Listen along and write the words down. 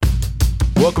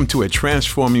Welcome to A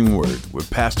Transforming Word with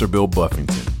Pastor Bill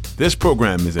Buffington. This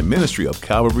program is a ministry of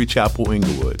Calvary Chapel,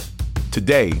 Inglewood.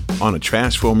 Today on A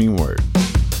Transforming Word.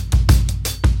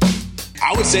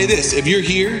 I would say this, if you're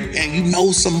here and you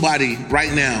know somebody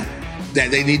right now that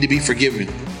they need to be forgiven,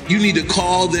 you need to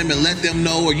call them and let them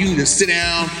know, or you need to sit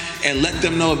down and let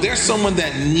them know. If there's someone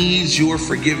that needs your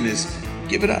forgiveness,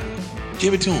 give it up.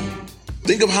 Give it to them.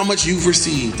 Think of how much you've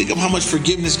received. Think of how much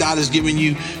forgiveness God has given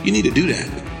you. You need to do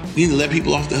that. You need to let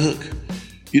people off the hook.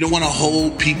 You don't want to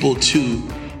hold people to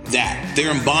that. They're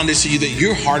in bondage to you, that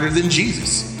you're harder than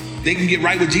Jesus. They can get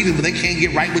right with Jesus, but they can't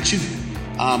get right with you.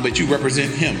 But you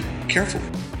represent him. Careful.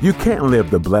 You can't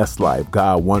live the blessed life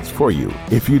God wants for you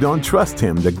if you don't trust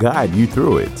him to guide you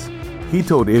through it. He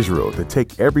told Israel to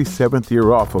take every seventh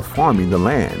year off of farming the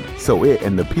land so it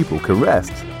and the people could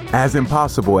rest. As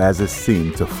impossible as it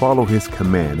seemed to follow his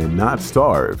command and not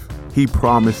starve, he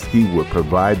promised he would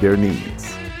provide their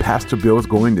needs. Pastor Bill is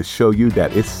going to show you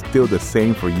that it's still the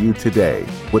same for you today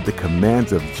with the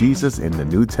commands of Jesus in the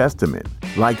New Testament,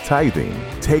 like tithing,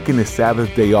 taking the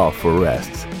Sabbath day off for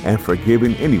rest, and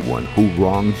forgiving anyone who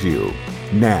wrongs you.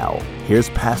 Now, here's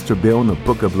Pastor Bill in the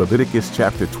book of Leviticus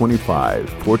chapter 25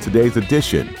 for today's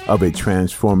edition of A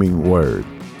Transforming Word.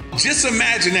 Just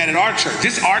imagine that at our church,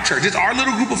 just our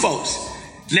little group of folks.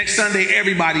 Next Sunday,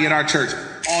 everybody at our church,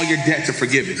 all your debts are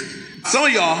forgiven. Some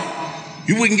of y'all,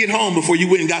 you wouldn't get home before you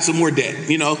went and got some more debt.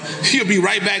 You know, you'll be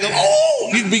right back.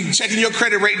 You'd be checking your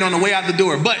credit rating on the way out the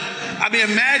door. But I mean,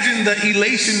 imagine the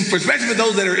elation, especially for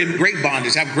those that are in great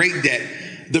bondage, have great debt,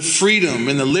 the freedom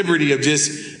and the liberty of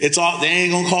just, they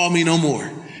ain't going to call me no more.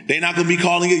 They're not going to be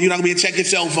calling it. You're not going to be check your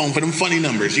cell phone for them funny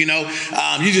numbers. You know,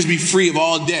 you just be free of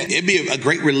all debt. It'd be a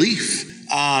great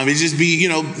relief. It'd just be,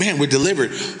 man, we're delivered.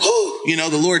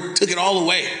 The Lord took it all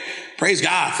away. Praise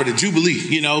God for the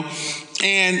Jubilee,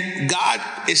 And God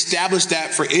established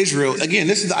that for Israel. Again,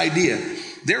 this is the idea.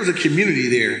 There was a community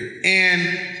there.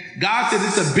 And God said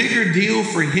it's a bigger deal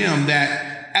for him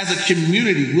that as a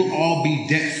community, we'll all be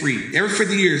debt free. Every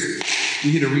 50 years,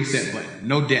 we hit a reset button.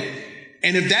 No debt.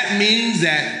 And if that means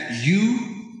that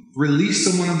you release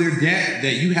someone of their debt,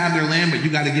 that you have their land, but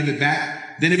you got to give it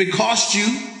back, then if it costs you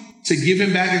to give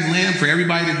him back his land for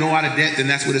everybody to go out of debt, then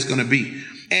that's what it's going to be.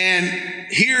 And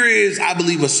here is, I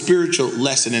believe, a spiritual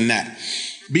lesson in that.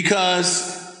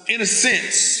 Because in a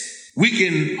sense, we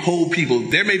can hold people.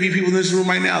 There may be people in this room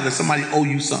right now that somebody owe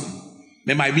you something.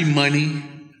 There might be money.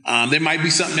 There might be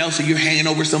something else that you're hanging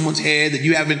over someone's head, that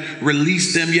you haven't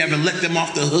released them. You haven't let them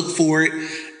off the hook for it.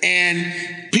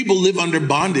 And people live under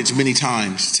bondage many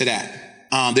times to that.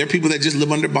 There are people that just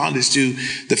live under bondage to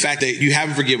the fact that you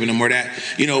haven't forgiven them, or that,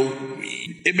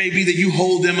 it may be that you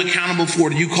hold them accountable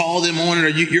for it. You call them on it, or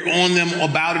you're on them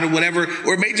about it or whatever.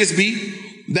 Or it may just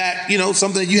be that,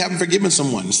 something that you haven't forgiven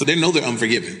someone. So they know they're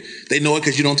unforgiven. They know it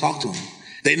because you don't talk to them.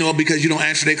 They know it because you don't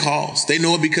answer their calls. They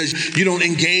know it because you don't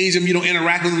engage them. You don't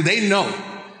interact with them. They know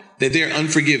that they're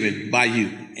unforgiven by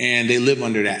you, and they live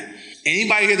under that.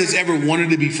 Anybody here that's ever wanted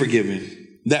to be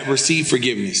forgiven, that received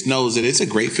forgiveness, knows that it's a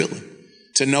great feeling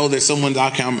to know that someone's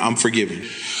I'm forgiven.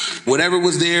 Whatever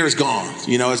was there is gone.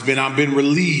 I've been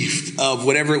relieved of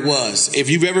whatever it was. If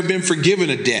you've ever been forgiven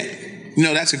a debt,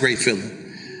 that's a great feeling.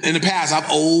 In the past, I've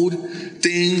owed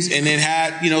things and then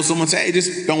had, someone say, hey,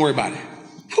 just don't worry about it.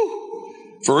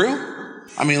 Whew. For real?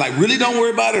 I mean, really don't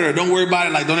worry about it, or don't worry about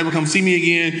it. Don't ever come see me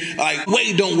again.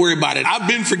 Wait, don't worry about it. I've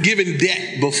been forgiven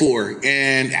debt before,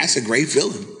 and that's a great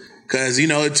feeling. Because,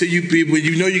 until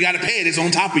you got to pay it, it's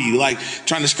on top of you,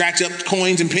 trying to scratch up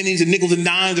coins and pennies and nickels and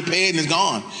dimes to pay it, and it's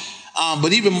gone.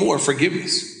 But even more,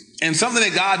 forgiveness. And something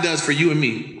that God does for you and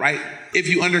me, right? If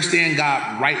you understand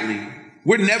God rightly,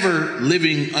 we're never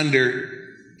living under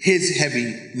his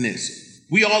heaviness.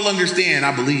 We all understand,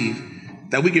 I believe,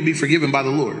 that we can be forgiven by the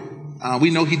Lord.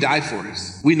 We know he died for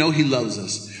us. We know he loves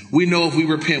us. We know if we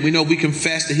repent, we know if we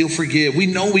confess that he'll forgive. We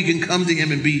know we can come to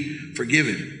him and be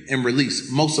forgiven and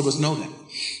released. Most of us know that.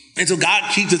 And so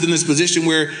God keeps us in this position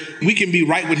where we can be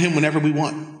right with him whenever we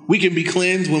want. We can be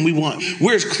cleansed when we want.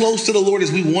 We're as close to the Lord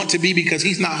as we want to be because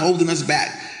he's not holding us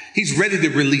back. He's ready to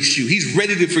release you. He's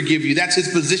ready to forgive you. That's his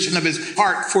position of his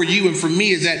heart for you and for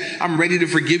me, is that I'm ready to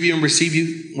forgive you and receive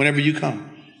you whenever you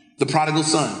come. The prodigal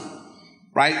son.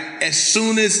 Right? As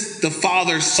soon as the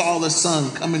father saw the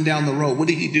son coming down the road, what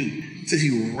did he do? It says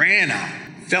he ran out,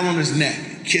 fell on his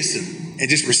neck, kissed him, and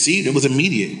just received. It was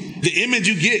immediate. The image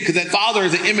you get, because that father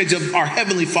is the image of our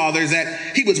heavenly father, is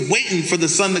that he was waiting for the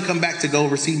son to come back to go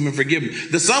receive him and forgive him.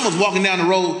 The son was walking down the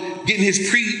road getting his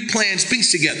pre-planned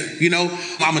speech together.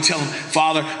 I'm going to tell him,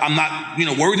 Father, I'm not,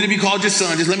 worthy to be called your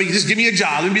son. Just give me a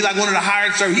job. Let me be like one of the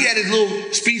hired servants. He had his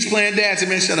little speech planned. Dad said,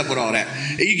 man, shut up with all that.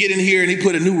 And you get in here and he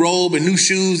put a new robe and new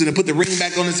shoes and put the ring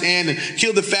back on his hand and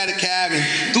killed the fatted calf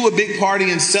and threw a big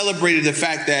party and celebrated the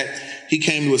fact that he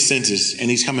came to his senses and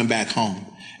he's coming back home.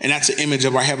 And that's an image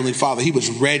of our Heavenly Father. He was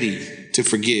ready to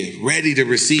forgive, ready to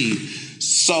receive.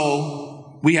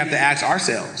 So we have to ask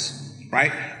ourselves,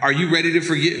 right? Are you ready to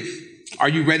forgive? Are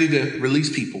you ready to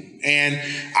release people? And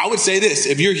I would say this,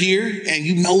 if you're here and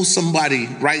you know somebody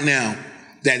right now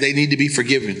that they need to be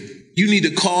forgiven, you need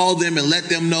to call them and let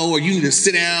them know, or you need to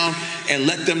sit down and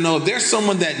let them know. If there's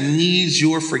someone that needs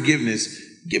your forgiveness,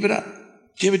 give it up.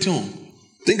 Give it to them.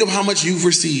 Think of how much you've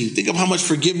received. Think of how much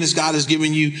forgiveness God has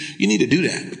given you. You need to do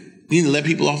that. You need to let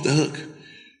people off the hook.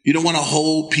 You don't want to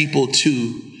hold people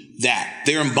to that.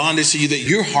 They're in bondage to you, that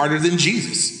you're harder than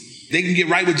Jesus. They can get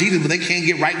right with Jesus, but they can't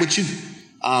get right with you.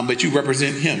 But you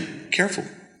represent him. Careful.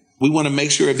 We want to make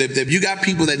sure that if you got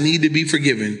people that need to be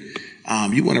forgiven,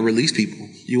 you want to release people.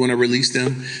 You want to release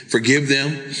them, forgive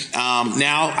them.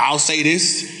 Now, I'll say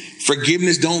this.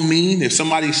 Forgiveness don't mean if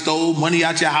somebody stole money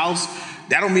out your house,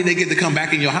 that don't mean they get to come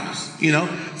back in your house.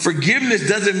 Forgiveness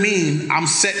doesn't mean I'm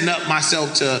setting up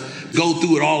myself to go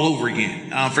through it all over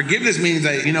again. Forgiveness means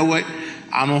that, you know what?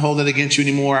 I don't hold it against you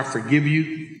anymore. I forgive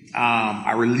you.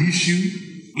 I release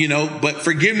you, but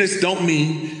forgiveness don't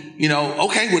mean,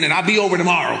 okay, well then I'll be over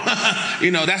tomorrow.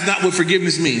 That's not what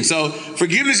forgiveness means. So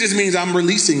forgiveness just means I'm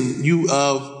releasing you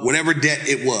of whatever debt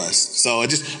it was. So I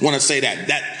just want to say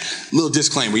that little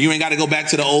disclaimer. You ain't got to go back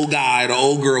to the old guy or the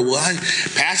old girl. Well,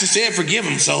 pastor said forgive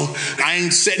him. So I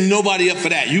ain't setting nobody up for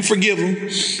that. You forgive them.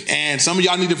 And some of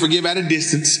y'all need to forgive at a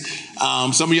distance.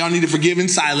 Some of y'all need to forgive in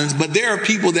silence. But there are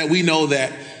people that we know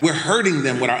that we're hurting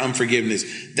them with our unforgiveness.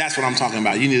 That's what I'm talking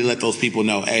about. You need to let those people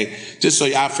know, hey, just so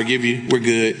I forgive you. We're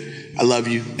good. I love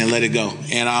you, and let it go.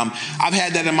 And I've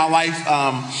had that in my life.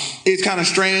 It's kind of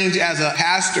strange as a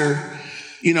pastor.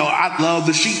 I love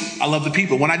the sheep. I love the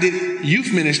people. When I did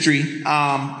youth ministry,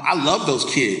 I love those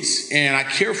kids and I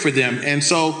care for them. And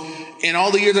so in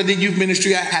all the years I did youth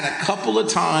ministry, I had a couple of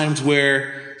times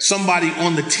where somebody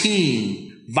on the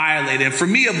team violated. And for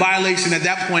me, a violation at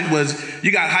that point was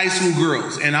you got high school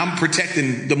girls and I'm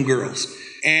protecting them girls.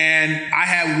 And I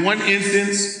had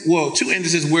two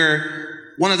instances where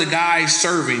one of the guys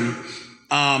serving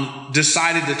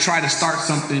decided to try to start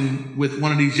something with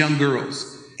one of these young girls.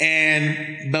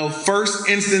 And the first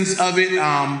instance of it,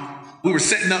 we were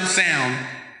setting up sound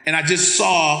and I just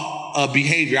saw a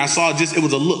behavior. It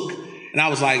was a look. And I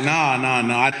was like, nah.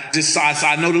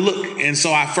 I know the look. And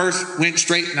so I first went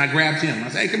straight and I grabbed him. I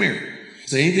said, hey, come here.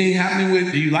 So anything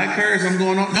happening do you like her? Is something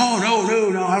going on? No,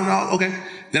 I don't know. Okay.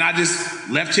 Then I just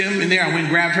left him in there. I went and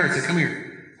grabbed her. I said, come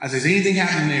here. I said, is anything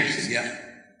happening there? She said, yeah.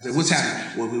 I said, what's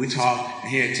happening? Well, we talked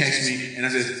and he had texted me and I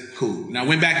said, cool. And I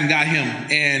went back and got him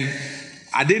and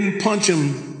I didn't punch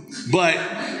him, but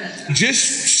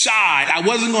just shy. I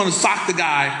wasn't going to sock the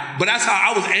guy, but that's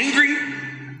how I was angry.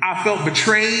 I felt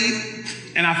betrayed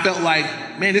and I felt like,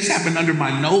 man, this happened under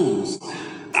my nose.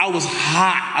 I was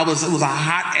hot. It was a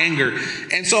hot anger.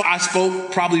 And so I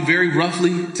spoke probably very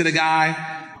roughly to the guy.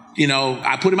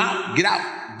 I put him out, get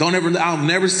out. I'll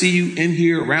never see you in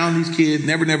here around these kids.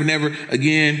 Never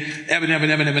again. Ever.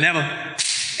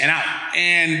 And out.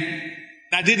 And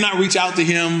I did not reach out to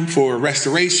him for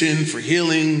restoration, for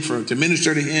healing, to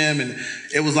minister to him. And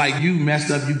it was like, you messed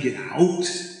up, you get out.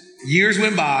 Years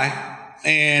went by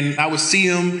and I would see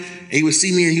him, he would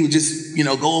see me and he would just,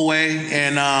 go away.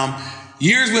 And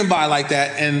years went by like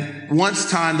that. And once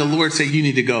time the Lord said, you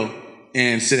need to go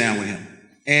and sit down with him.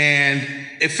 And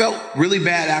it felt really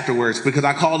bad afterwards because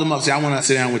I called him up, said, I want to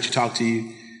sit down with you, talk to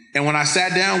you. And when I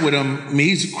sat down with him,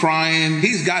 he's crying.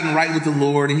 He's gotten right with the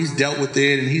Lord and he's dealt with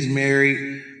it and he's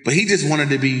married, but he just wanted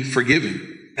to be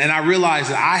forgiven. And I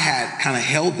realized that I had kind of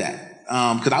held that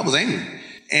because I was angry.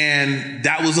 And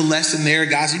that was a lesson there.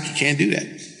 Guys, you can't do that.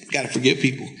 You got to forgive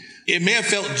people. It may have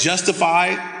felt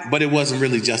justified, but it wasn't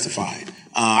really justified.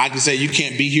 I can say you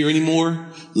can't be here anymore.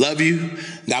 Love you.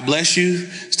 God bless you.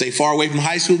 Stay far away from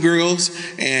high school girls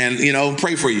and,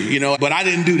 pray for you, but I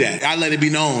didn't do that. I let it be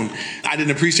known. I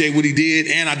didn't appreciate what he did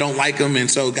and I don't like him. And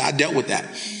so God dealt with that.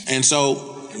 And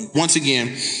so once again,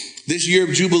 this year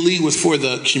of Jubilee was for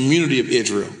the community of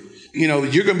Israel.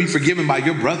 You're going to be forgiven by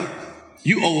your brother.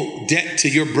 You owe debt to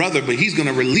your brother, but he's going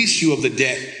to release you of the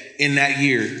debt in that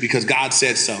year because God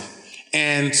said so.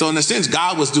 And so in a sense,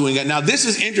 God was doing it. Now, this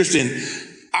is interesting.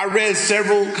 I read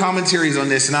several commentaries on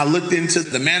this and I looked into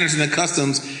the manners and the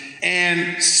customs,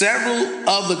 and several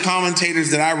of the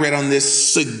commentators that I read on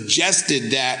this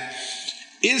suggested that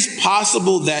It's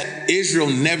possible that Israel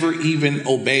never even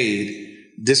obeyed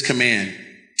this command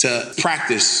to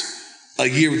practice a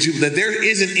year of Jubilee, that there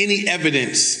isn't any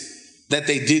evidence that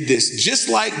they did this. Just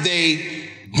like they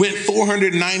went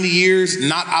 490 years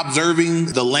not observing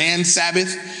the land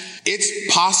Sabbath,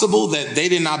 it's possible that they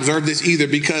didn't observe this either,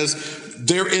 because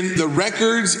they're in the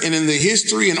records and in the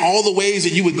history and all the ways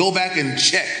that you would go back and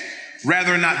check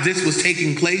whether or not this was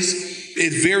taking place.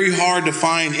 It's very hard to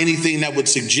find anything that would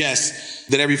suggest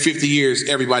that every 50 years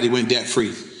everybody went debt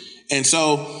free. And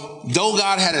so though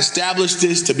God had established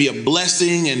this to be a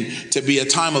blessing and to be a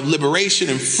time of liberation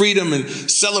and freedom and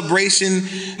celebration,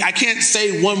 I can't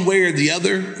say one way or the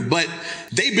other, but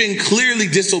they've been clearly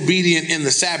disobedient in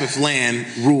the Sabbath land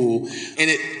rule. And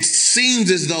it seems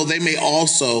as though they may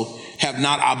also have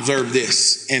not observed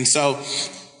this. And so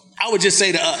I would just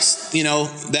say to us,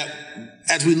 that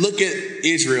as we look at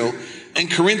Israel, in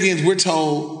Corinthians, we're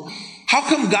told, how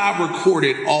come God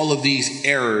recorded all of these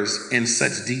errors in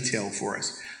such detail for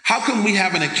us? How come we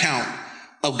have an account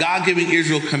of God giving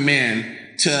Israel command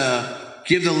to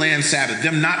give the land Sabbath,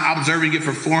 them not observing it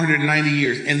for 490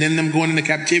 years, and then them going into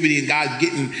captivity and God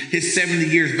getting his 70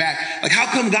 years back? Like, how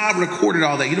come God recorded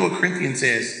all that? You know what Corinthians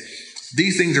says?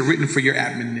 These things are written for your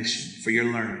admonition, for your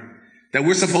learning, that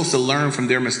we're supposed to learn from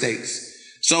their mistakes.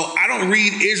 So I don't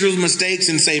read Israel's mistakes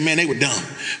and say, man, they were dumb.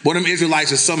 Boy, them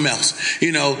Israelites are something else.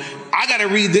 I got to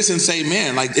read this and say,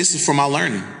 man, like, this is for my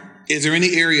learning. Is there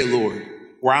any area, Lord,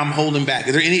 where I'm holding back?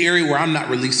 Is there any area where I'm not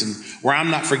releasing, where I'm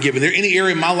not forgiving? Is there any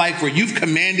area in my life where you've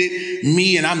commanded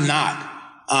me and I'm not?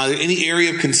 Any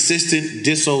area of consistent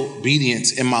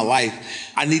disobedience in my life?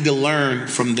 I need to learn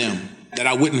from them, that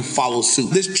I wouldn't follow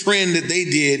suit. This trend that they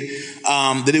did,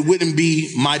 that it wouldn't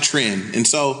be my trend. And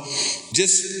so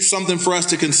just something for us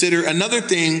to consider. Another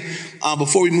thing,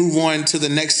 before we move on to the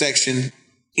next section,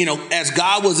 as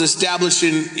God was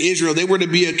establishing Israel, they were to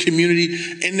be a community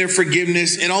in their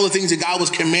forgiveness and all the things that God was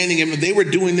commanding them. They were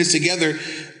doing this together.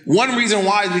 One reason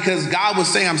why is because God was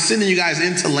saying, I'm sending you guys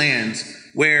into lands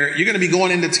where you're going to be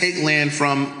going in to take land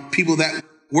from people that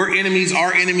we're enemies,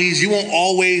 our enemies. You won't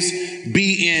always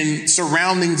be in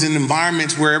surroundings and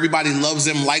environments where everybody loves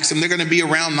them, likes them. They're going to be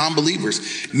around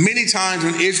non-believers. Many times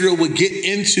when Israel would get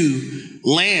into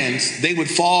lands, they would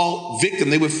fall victim.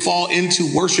 They would fall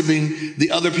into worshiping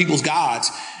the other people's gods.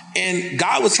 And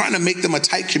God was trying to make them a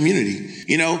tight community.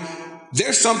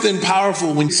 There's something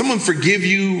powerful when someone forgive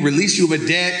you, release you of a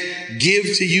debt, give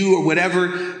to you or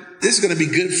whatever. This is going to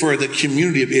be good for the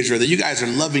community of Israel, that you guys are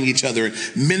loving each other and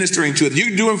ministering to it.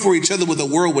 You're doing for each other what the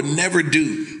world would never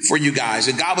do for you guys.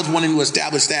 And God was wanting to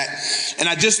establish that. And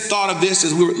I just thought of this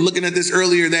as we were looking at this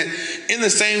earlier, that in the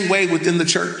same way within the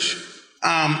church,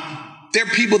 there are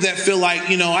people that feel like,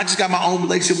 I just got my own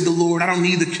relationship with the Lord. I don't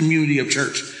need the community of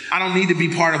church. I don't need to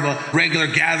be part of a regular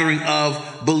gathering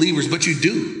of believers, but you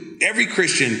do. Every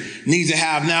Christian needs to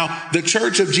have. Now, the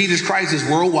Church of Jesus Christ is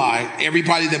worldwide.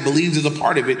 Everybody that believes is a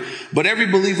part of it. But every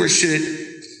believer should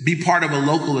be part of a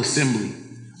local assembly,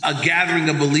 a gathering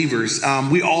of believers.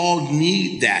 We all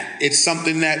need that. It's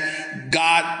something that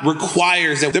God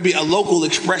requires, that there be a local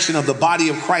expression of the body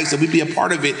of Christ, that we be a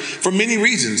part of it for many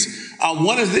reasons.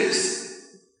 One is this.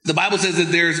 The Bible says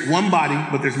that there's one body,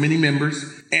 but there's many members.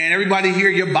 And everybody here,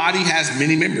 your body has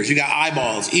many members. You got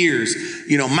eyeballs, ears,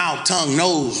 mouth, tongue,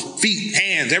 nose, feet,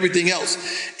 hands, everything else.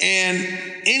 And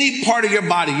any part of your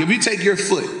body, if you take your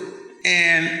foot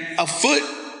and a foot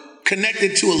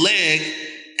connected to a leg,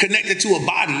 connected to a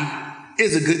body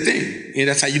is a good thing. And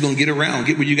that's how you're going to get around,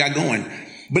 get where you got going.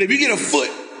 But if you get a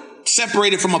foot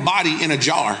separated from a body in a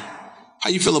jar, how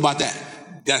you feel about that?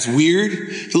 That's weird.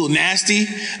 It's a little nasty.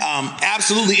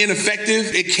 Absolutely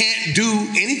ineffective. It can't do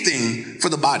anything for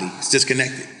the body. It's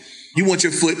disconnected. You want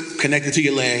your foot connected to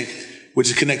your leg,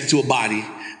 which is connected to a body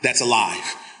that's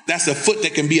alive. That's a foot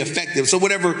that can be effective. So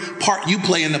whatever part you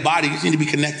play in the body, you need to be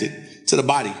connected to the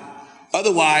body.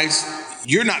 Otherwise,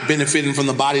 you're not benefiting from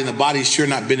the body, and the body's sure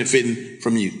not benefiting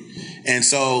from you. And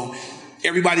so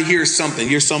everybody here is something.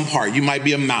 You're some part. You might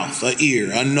be a mouth, an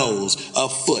ear, a nose, a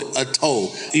foot, a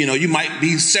toe. You might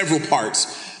be several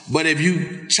parts. But if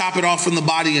you chop it off from the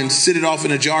body and sit it off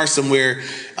in a jar somewhere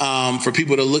for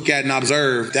people to look at and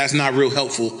observe, that's not real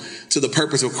helpful to the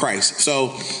purpose of Christ.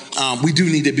 So we do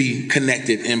need to be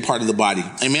connected and part of the body.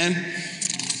 Amen.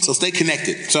 So stay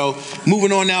connected. So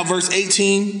moving on now, verse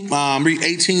 18, read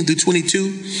 18 through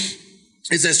 22.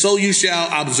 It says, so you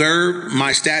shall observe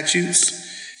my statutes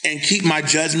and keep my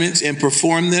judgments and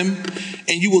perform them,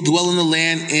 and you will dwell in the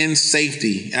land in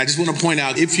safety. And I just want to point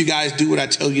out, if you guys do what I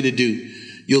tell you to do,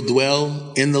 you'll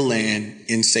dwell in the land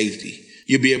in safety.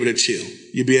 You'll be able to chill.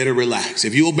 You'll be able to relax.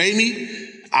 If you obey me,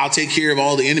 I'll take care of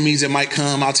all the enemies that might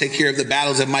come. I'll take care of the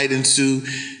battles that might ensue.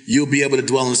 You'll be able to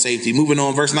dwell in safety. Moving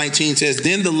on, verse 19 says,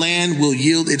 then the land will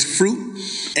yield its fruit,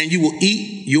 and you will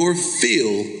eat your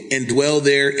fill and dwell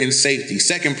there in safety.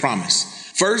 Second promise.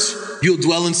 First, you'll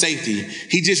dwell in safety.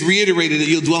 He just reiterated that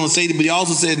you'll dwell in safety, but he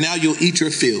also said, now you'll eat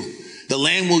your fill. The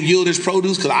land will yield its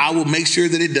produce because I will make sure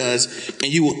that it does,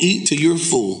 and you will eat to your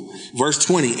full. Verse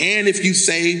 20, and if you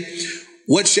say,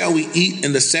 what shall we eat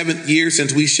in the 7th year,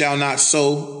 since we shall not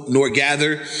sow nor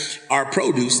gather our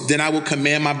produce? Then I will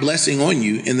command my blessing on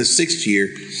you in the 6th year,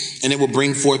 and it will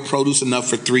bring forth produce enough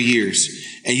for 3 years.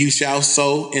 And you shall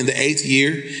sow in the 8th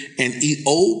year and eat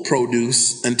old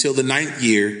produce until the 9th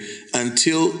year.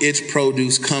 Until its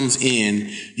produce comes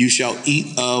in, you shall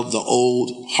eat of the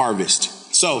old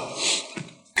harvest. So,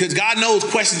 because God knows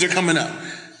questions are coming up.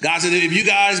 God said, if you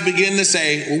guys begin to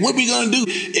say, well, what are we going to do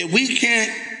if we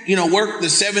can't, work the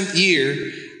 7th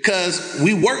year, because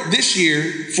we worked this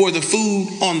year for the food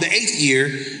on the 8th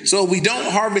year. So we don't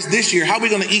harvest this year. How are we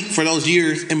going to eat for those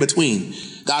years in between?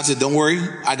 God said, don't worry.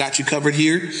 I got you covered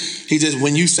here. He says,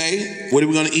 when you say, what are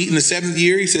we going to eat in the 7th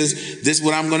year? He says, this is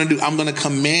what I'm going to do. I'm going to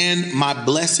command my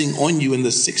blessing on you in the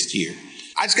 6th year.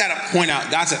 I just got to point out,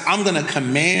 God said, I'm going to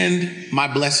command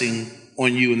my blessing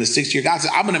on you in the 6th year. God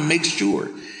said, I'm going to make sure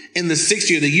in the 6th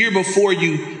year, the year before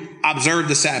you observe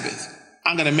the Sabbath,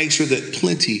 I'm going to make sure that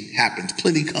plenty happens,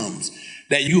 plenty comes,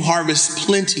 that you harvest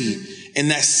plenty in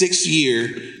that 6th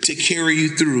year to carry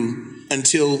you through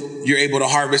until you're able to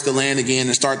harvest the land again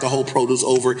and start the whole produce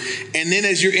over. And then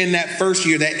as you're in that 1st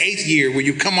year, that 8th year, where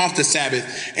you come off the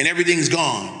Sabbath and everything's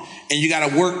gone and you got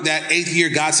to work that 8th year,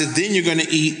 God says, then you're going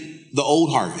to eat the old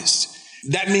harvest.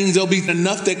 That means there'll be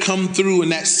enough that come through in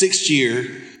that 6th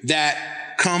year that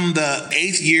come the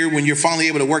 8th year, when you're finally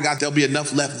able to work out, there'll be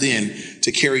enough left then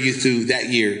to carry you through that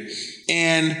year.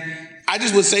 And I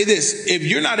just would say this, if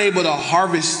you're not able to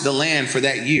harvest the land for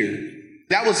that year,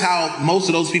 that was how most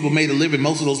of those people made a living.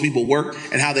 Most of those people worked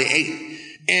and how they ate.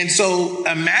 And so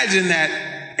imagine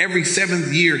that every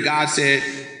 7th year, God said,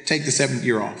 take the 7th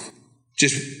year off.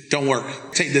 Just don't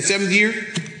work. Take the 7th year.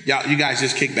 You guys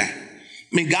just kick back.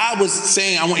 I mean, God was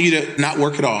saying, I want you to not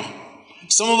work at all.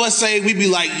 Some of us say, we'd be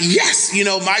like, yes,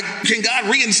 can God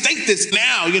reinstate this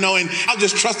now, and I'll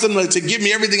just trust him to give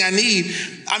me everything I need.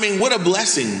 I mean, what a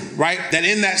blessing, right? That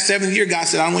in that 7th year, God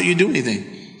said, I don't want you to do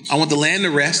anything. I want the land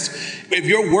to rest. If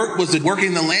your work was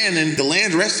working the land and the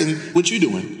land's resting, what you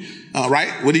doing?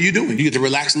 Right? What are you doing? You get to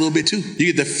relax a little bit too.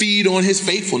 You get to feed on his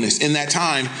faithfulness in that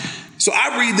time. So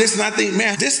I read this and I think,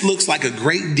 man, this looks like a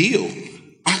great deal.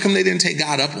 How come they didn't take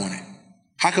God up on it?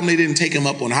 How come they didn't take him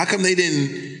up on it? How come they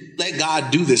didn't let God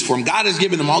do this for him? God has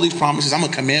given them all these promises. I'm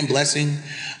going to command blessing.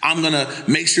 I'm going to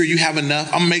make sure you have enough.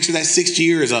 I'm going to make sure that 6th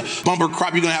year is a bumper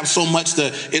crop. You're going to have so much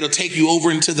that it'll take you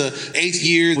over into the 8th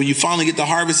year when you finally get the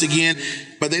harvest again.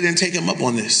 But they didn't take him up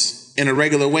on this in a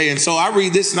regular way. And so I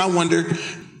read this and I wonder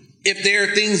if there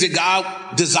are things that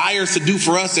God desires to do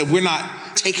for us that we're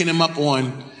not taking him up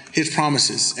on his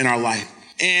promises in our life.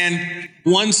 And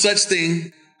one such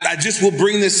thing, I just will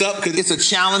bring this up because it's a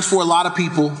challenge for a lot of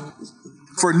people.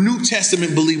 For New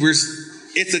Testament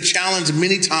believers, it's a challenge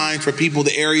many times for people,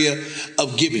 the area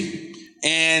of giving.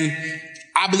 And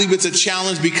I believe it's a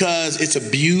challenge because it's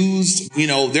abused.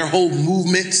 There are whole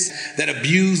movements that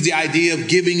abuse the idea of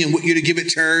giving and what you're to give at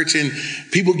church. And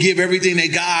people give everything they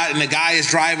got. And the guy is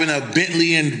driving a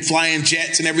Bentley and flying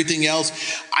jets and everything else.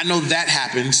 I know that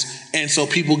happens. And so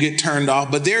people get turned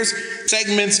off. But there's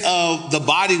segments of the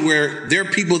body where there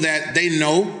are people that they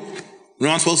know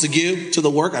I'm supposed to give to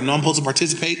the work. I know I'm supposed to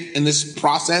participate in this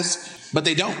process, but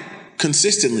they don't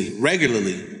consistently,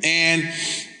 regularly. And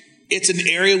it's an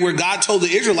area where God told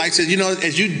the Israelites, said,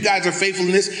 as you guys are faithful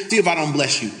in this, see if I don't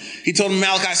bless you. He told them,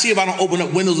 Malachi, see if I don't open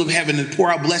up windows of heaven and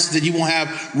pour out blessings that you won't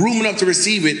have room enough to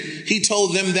receive it. He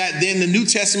told them that. Then the New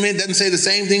Testament doesn't say the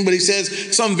same thing, but he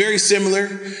says something very similar.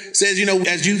 It says,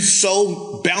 as you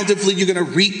sow bountifully, you're going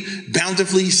to reap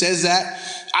bountifully. He says that.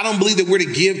 I don't believe that we're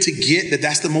to give to get,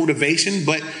 that's the motivation.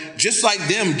 But just like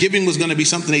them, giving was going to be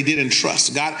something they did in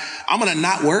trust. God, I'm going to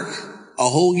not work a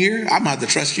whole year. I'm going to have to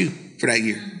trust you for that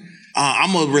year.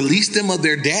 I'm going to release them of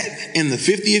their debt in the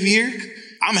 50th year.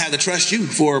 I'm going to have to trust you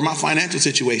for my financial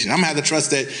situation. I'm going to have to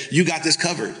trust that you got this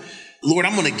covered. Lord,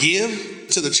 I'm going to give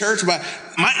to the church, but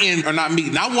my ends are not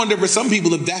meeting. I wonder for some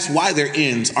people if that's why their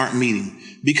ends aren't meeting,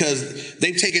 because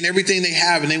they've taken everything they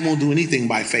have and they won't do anything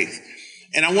by faith.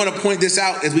 And I want to point this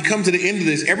out as we come to the end of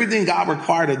this. Everything God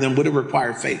required of them would have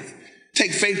required faith.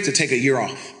 Take faith to take a year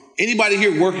off. Anybody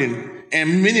here working,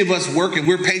 and many of us working,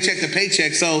 we're paycheck to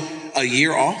paycheck. So a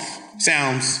year off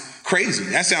sounds crazy.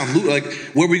 That sounds like,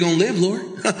 where we going to live, Lord?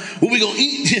 What we going to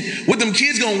eat? What them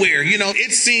kids going to wear?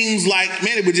 It seems like,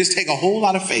 man, it would just take a whole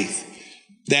lot of faith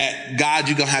that God,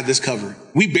 you're going to have this covered.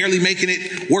 We barely making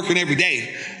it, working every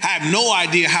day. I have no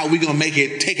idea how we're going to make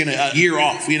it taking a year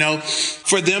off,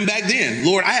 for them back then.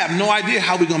 Lord, I have no idea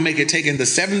how we're going to make it taking the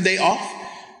 7th day off.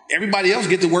 Everybody else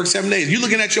get to work 7 days. You're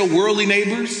looking at your worldly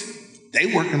neighbors.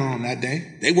 They working on that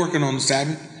day. They working on the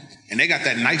Sabbath. And they got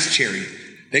that nice chariot.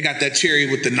 They got that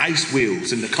chariot with the nice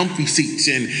wheels and the comfy seats.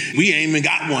 And we ain't even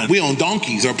got one. We on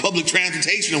donkeys or public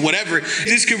transportation or whatever.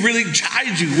 This could really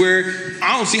guide you where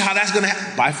I don't see how that's going to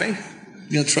happen. By faith.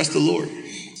 Trust the Lord.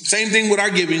 Same thing with our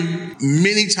giving.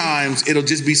 Many times it'll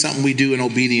just be something we do in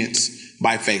obedience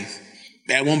by faith.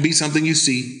 That won't be something you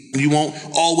see. You won't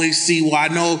always see, well, I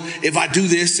know if I do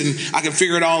this and I can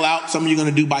figure it all out, something you're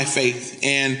going to do by faith.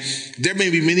 And there may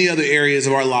be many other areas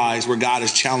of our lives where God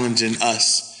is challenging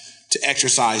us to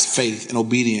exercise faith and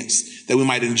obedience, that we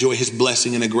might enjoy his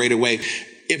blessing in a greater way.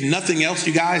 If nothing else,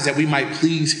 you guys, that we might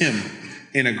please him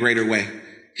in a greater way.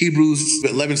 Hebrews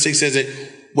 11:6 says that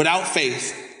without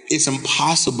faith, it's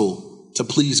impossible to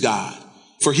please God.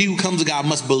 For he who comes to God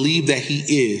must believe that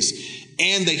he is,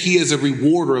 and that he is a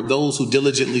rewarder of those who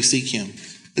diligently seek him.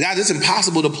 God, it's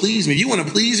impossible to please me. If you want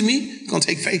to please me, it's going to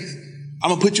take faith. I'm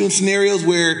going to put you in scenarios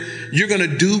where you're going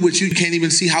to do what you can't even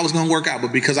see how it's going to work out.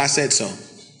 But because I said so,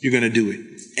 you're going to do it.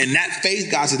 And that faith,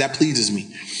 God said, that pleases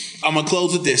me. I'm going to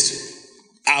close with this.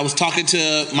 I was talking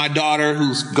to my daughter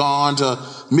who's gone to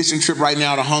a mission trip right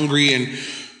now to Hungary. And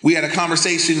we had a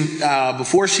conversation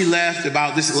before she left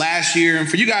about this last year. And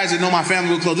for you guys that know my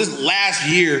family real close, this last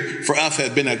year for us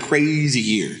has been a crazy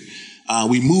year.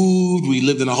 We moved, we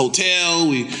lived in a hotel,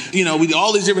 we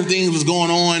all these different things was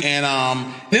going on.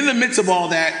 And in the midst of all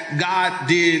that, God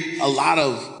did a lot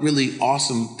of really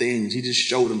awesome things. He just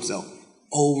showed himself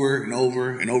over and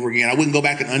over and over again. I wouldn't go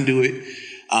back and undo it.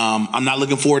 I'm not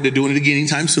looking forward to doing it again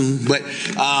anytime soon. But,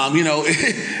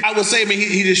 I would say,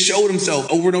 he just showed himself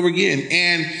over and over again.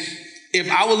 And if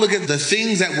I would look at the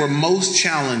things that were most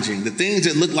challenging, the things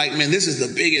that looked like, man, this is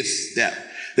the biggest step.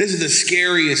 This is the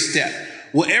scariest step.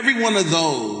 Well, every one of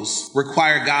those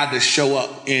required God to show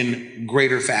up in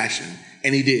greater fashion.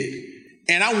 And he did.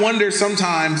 And I wonder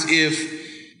sometimes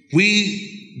if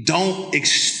we don't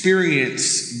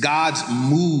experience God's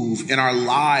move in our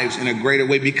lives in a greater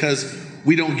way because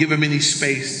we don't give him any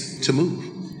space to move.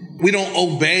 We don't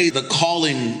obey the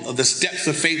calling of the steps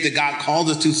of faith that God calls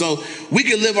us to. So we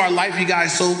can live our life, you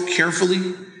guys, so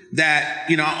carefully that,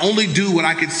 I only do what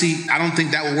I could see. I don't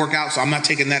think that will work out, so I'm not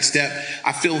taking that step.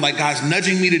 I feel like God's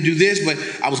nudging me to do this, but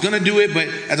I was going to do it. But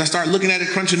as I start looking at it,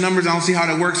 crunching numbers, I don't see how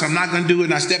that works. So I'm not going to do it.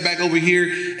 And I step back over here.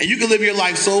 And you can live your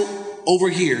life so over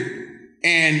here.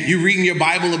 And you're reading your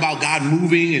Bible about God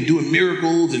moving and doing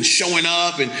miracles and showing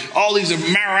up and all these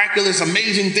miraculous,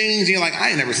 amazing things. And you're like, I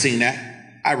ain't never seen that.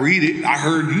 I read it. I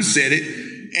heard you said it.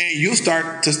 And you'll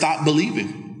start to stop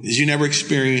believing because you never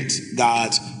experience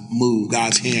God's move,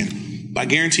 God's hand. But I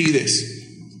guarantee you this.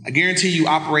 I guarantee you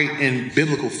operate in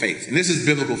biblical faith. And this is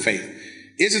biblical faith.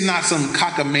 This is not some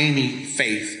cockamamie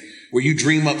faith where you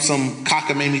dream up some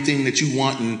cockamamie thing that you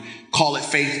want and call it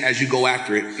faith as you go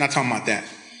after it. I'm not talking about that.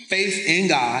 Faith in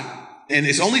God, and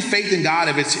it's only faith in God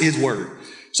if it's his word.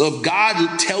 So if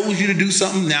God tells you to do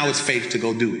something, now it's faith to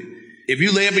go do it. If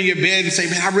you lay up in your bed and say,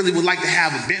 man, I really would like to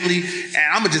have a Bentley, and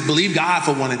I'm going to just believe God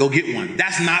for one and go get one.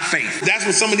 That's not faith. That's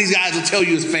what some of these guys will tell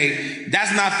you is faith.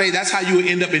 That's not faith. That's how you would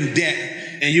end up in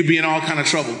debt and you'd be in all kind of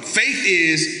trouble. Faith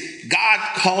is God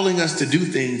calling us to do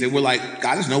things that we're like,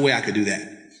 God, there's no way I could do that.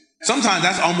 Sometimes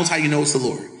that's almost how you know it's the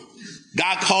Lord.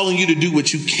 God calling you to do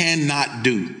what you cannot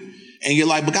do. And you're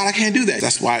like, but God, I can't do that.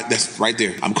 That's right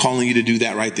there. I'm calling you to do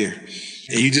that right there.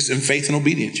 And you just in faith and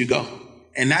obedience, you go.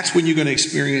 And that's when you're going to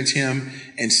experience him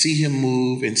and see him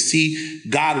move and see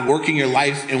God working your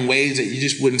life in ways that you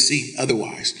just wouldn't see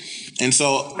otherwise. And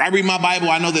so I read my Bible.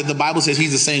 I know that the Bible says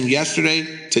he's the same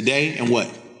yesterday, today, and what?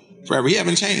 Forever. He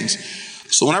haven't changed.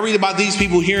 So when I read about these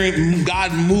people hearing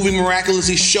God moving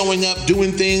miraculously, showing up,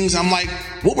 doing things, I'm like,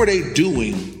 what were they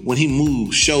doing when he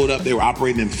moved, showed up? They were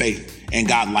operating in faith. And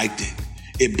God liked it.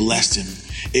 It blessed him.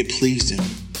 It pleased him.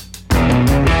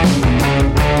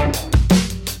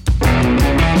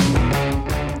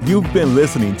 You've been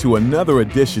listening to another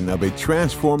edition of A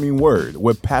Transforming Word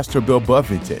with Pastor Bill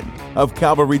Buffington of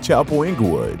Calvary Chapel,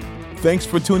 Inglewood. Thanks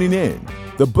for tuning in.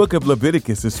 The book of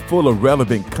Leviticus is full of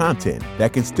relevant content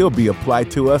that can still be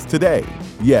applied to us today.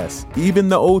 Yes, even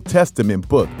the Old Testament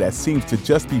book that seems to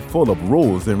just be full of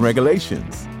rules and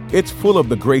regulations. It's full of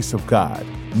the grace of God.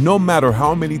 No matter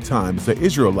how many times the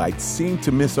Israelites seemed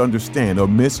to misunderstand or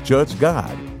misjudge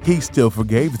God, he still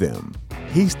forgave them.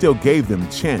 He still gave them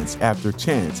chance after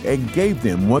chance and gave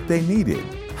them what they needed.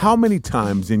 How many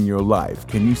times in your life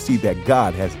can you see that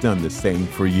God has done the same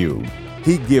for you?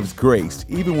 He gives grace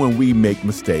even when we make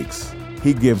mistakes.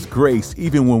 He gives grace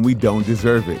even when we don't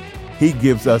deserve it. He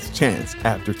gives us chance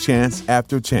after chance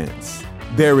after chance.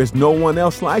 There is no one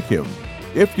else like him.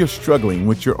 If you're struggling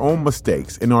with your own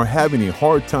mistakes and are having a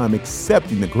hard time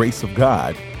accepting the grace of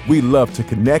God, we love to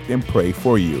connect and pray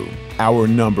for you. Our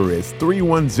number is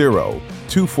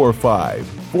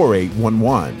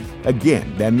 310-245-4811.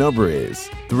 Again, that number is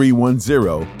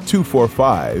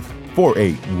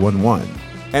 310-245-4811.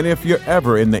 And if you're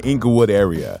ever in the Inglewood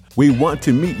area, we want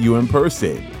to meet you in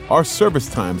person. Our service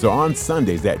times are on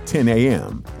Sundays at 10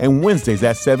 a.m. and Wednesdays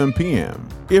at 7 p.m.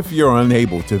 If you're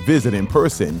unable to visit in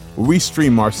person, we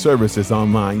stream our services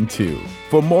online too.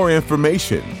 For more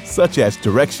information, such as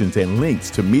directions and links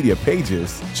to media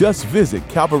pages, just visit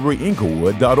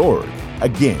calvaryinglewood.org.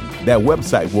 Again, that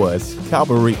website was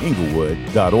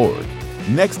calvaryinglewood.org.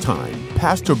 Next time,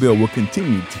 Pastor Bill will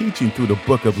continue teaching through the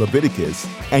book of Leviticus,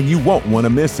 and you won't want to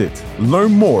miss it.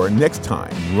 Learn more next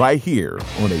time right here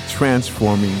on A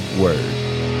Transforming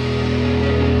Word.